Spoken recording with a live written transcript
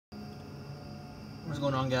What's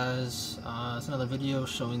going on, guys? It's another video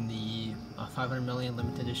showing the 500 million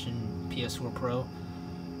limited edition PS4 Pro.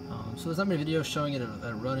 So there's not many videos showing it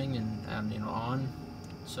running and on.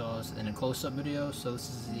 So it's in a close-up video. So this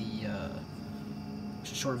is the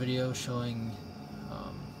short video showing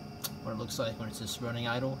what it looks like when it's just running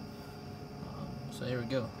idle. So here we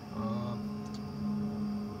go. You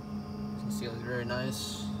can see it looks very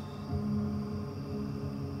nice.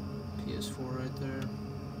 PS4 right there.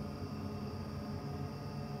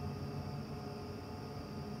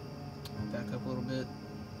 Back up a little bit.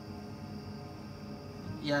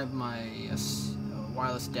 Yeah, I have my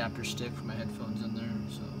wireless adapter stick for my headphones in there,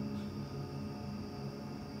 so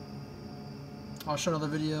I'll show another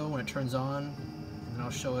video when it turns on, and then I'll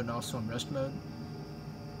show it also in rest mode.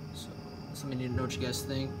 So let me know what you guys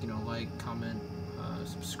think. Like, comment,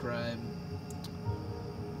 subscribe.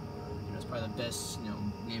 It's probably the best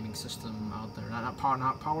gaming system out there. Not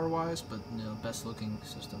power wise, but best looking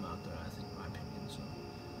system out there, I think, in my opinion. So.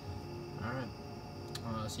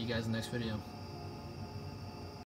 Alright, see you guys in the next video.